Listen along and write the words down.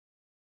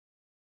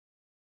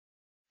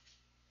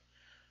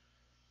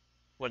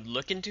Would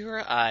look into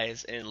her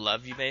eyes, and in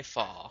love you may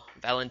fall.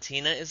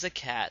 Valentina is a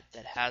cat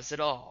that has it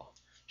all.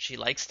 She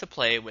likes to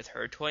play with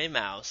her toy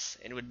mouse,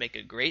 and would make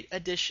a great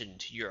addition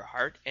to your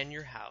heart and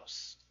your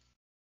house.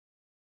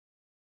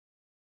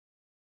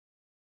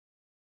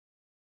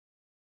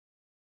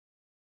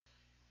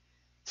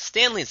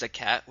 Stanley's a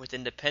cat with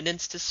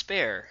independence to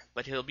spare,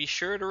 but he'll be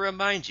sure to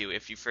remind you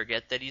if you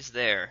forget that he's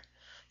there.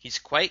 He's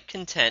quite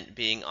content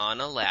being on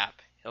a lap.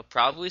 He'll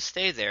probably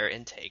stay there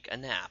and take a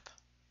nap.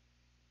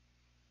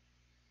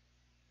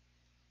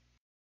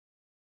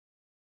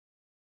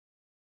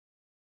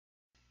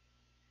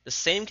 The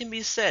same can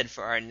be said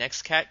for our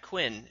next cat,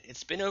 Quinn.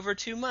 It's been over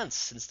 2 months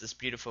since this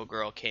beautiful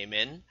girl came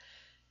in.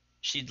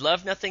 She'd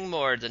love nothing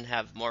more than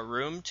have more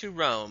room to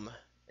roam.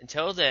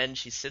 Until then,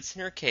 she sits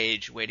in her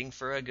cage waiting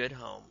for a good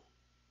home.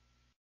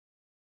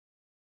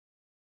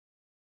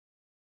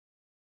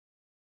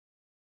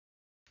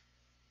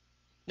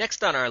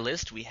 Next on our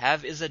list we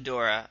have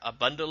Isadora, a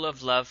bundle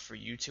of love for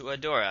you to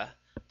adora.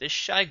 This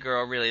shy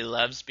girl really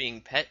loves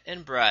being pet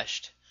and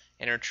brushed,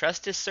 and her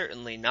trust is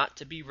certainly not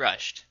to be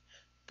rushed.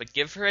 But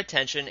give her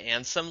attention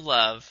and some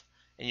love,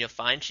 and you'll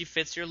find she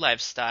fits your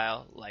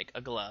lifestyle like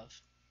a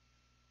glove.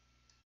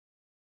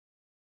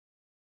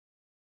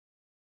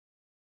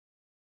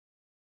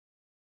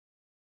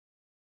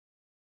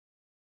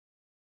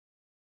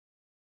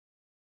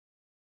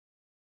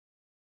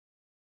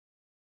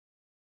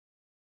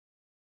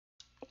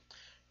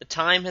 The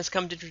time has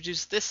come to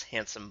introduce this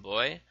handsome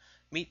boy.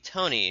 Meet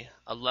Tony,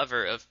 a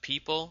lover of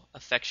people,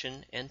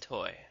 affection, and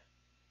toy.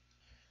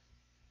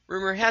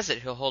 Rumor has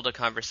it he'll hold a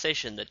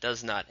conversation that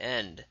does not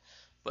end,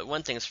 but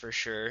one thing's for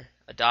sure,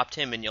 adopt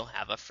him and you'll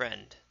have a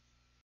friend.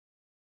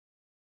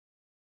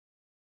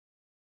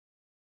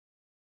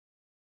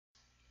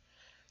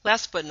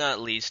 Last but not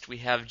least, we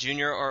have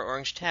Junior or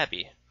Orange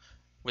Tabby,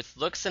 with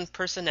looks and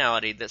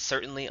personality that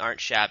certainly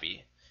aren't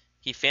shabby.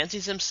 He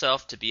fancies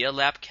himself to be a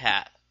lap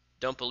cat.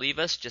 Don't believe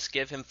us? Just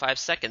give him 5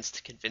 seconds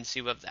to convince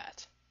you of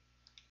that.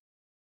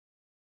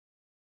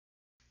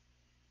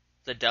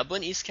 The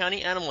Dublin East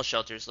County Animal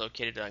Shelter is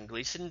located on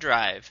Gleason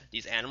Drive.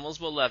 These animals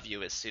will love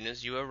you as soon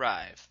as you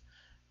arrive.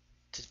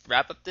 To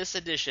wrap up this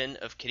edition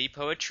of Kitty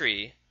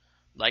Poetry,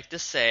 I'd like to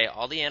say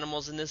all the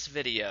animals in this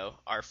video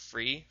are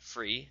free,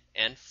 free,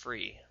 and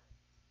free.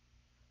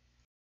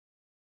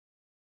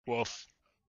 Woof.